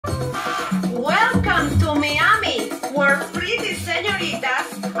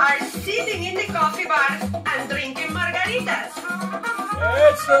in the coffee bar and drinking margaritas.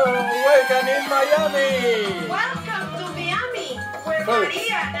 It's a weekend in Miami. Welcome to Miami, where Felix.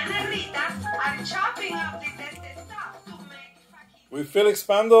 Maria and Rita are chopping up the tasty stuff to make fajitas. With Felix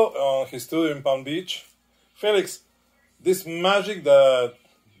Pando on his studio in Palm Beach. Felix, this magic that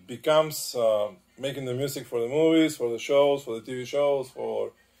becomes making the music for the movies, for the shows, for the TV shows,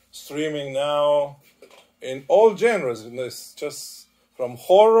 for streaming now, in all genres. It's just from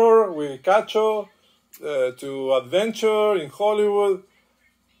horror with Cacho to adventure in Hollywood.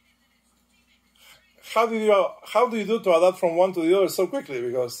 How do you do to adapt from one to the other so quickly?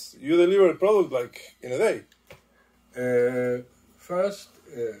 Because you deliver a product like in a day. First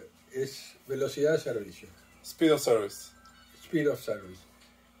is velocidad de servicio, Speed of service. speed of service.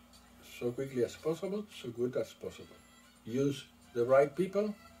 So quickly as possible, so good as possible. Use the right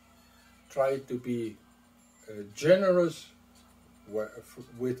people. Try to be generous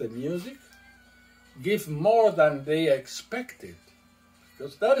with the music. Give more than they expected,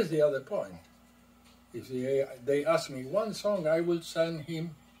 because that is the other point. If they ask me one song, I will send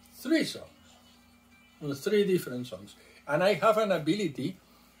him 3 songs, 3 different songs. And I have an ability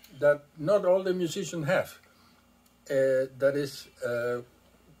that not all the musicians have. That is,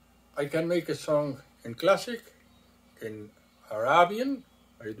 I can make a song in classic, in Arabian.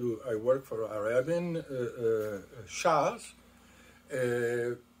 I work for Arabian Shahs.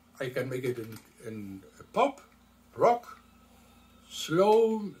 I can make it in pop, rock,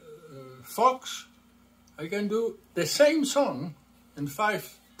 slow, fox. I can do the same song in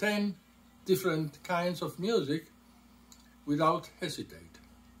 5, 10 different kinds of music without hesitate,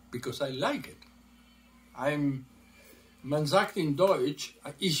 because I like it. Man sagt in Deutsch,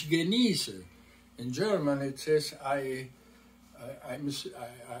 ich genieße. In German it says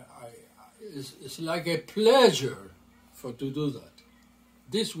it's like a pleasure to do that.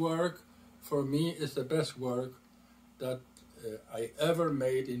 This work for me is the best work that I ever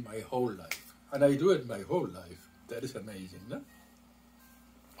made in my whole life. And I do it my whole life. That is amazing, no?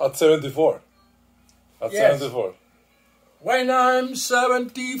 At 74. At Yes. 74. When I'm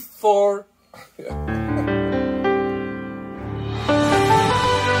 74. Yeah.